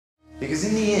Because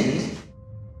in the end,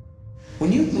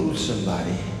 when you lose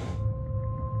somebody,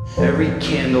 every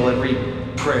candle, every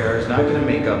prayer is not going to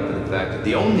make up for the fact that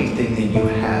the only thing that you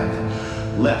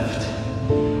have left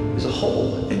is a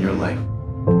hole in your life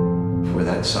where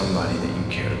that somebody that you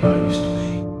cared about used to be.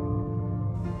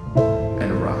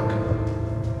 And a rock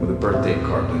with a birthday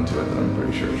carved into it that I'm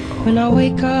pretty sure is wrong. When I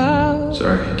wake up,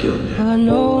 sorry, I killed you. I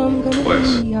know I'm gonna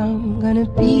Twice. I'm gonna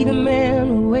be the man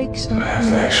who wakes up. I have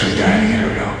to actually die to get a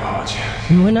real apology.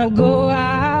 And when I go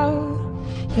out,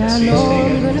 yeah, I know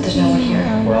I'm gonna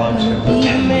be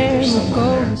the man who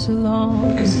goes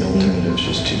along. Because the alternative is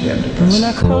just too damn And depressing. when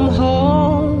I come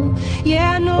home,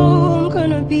 yeah, I know I'm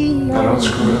gonna be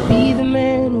the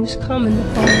man who's coming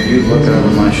home. You looking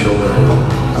over my shoulder.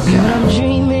 When I'm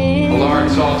dreaming,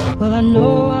 Alaric Saltzman. well, I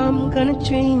know I'm gonna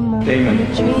dream. I'm Damon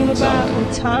gonna dream about Salvatore.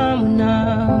 the time when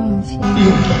I'm with you.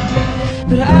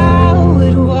 But I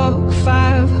would walk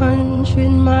 500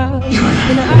 miles,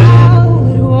 and I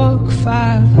would walk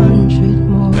 500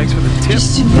 more. Thanks for the tip.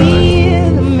 Just to be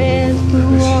the man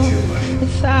who walked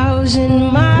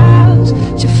 1,000 miles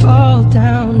to fall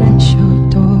down at your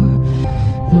door.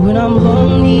 And when I'm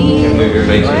lonely, Can't believe you're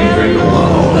making me drink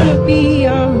alone.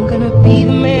 I'm gonna be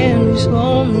the man who's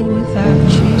lonely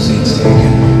without you. Seat's taken.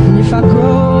 And if I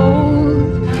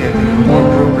grow, Can't think of a more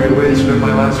appropriate way to spend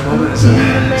my last moments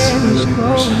than something with a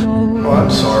person. Oh, I'm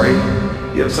sorry.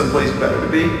 You have someplace better to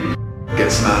be?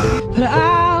 Guess not. but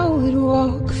I would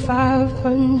walk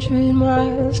 500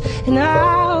 miles, and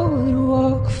I would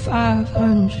walk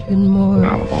 500 more.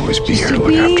 I'll always be here Just to to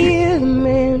look after you. be the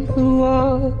man who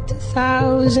walked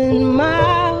 1,000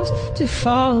 miles to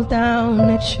fall down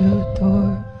at your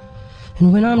door.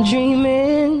 And when I'm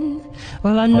dreaming,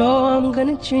 well, I know I'm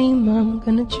gonna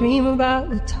dream about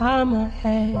the time I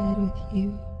had with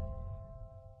you.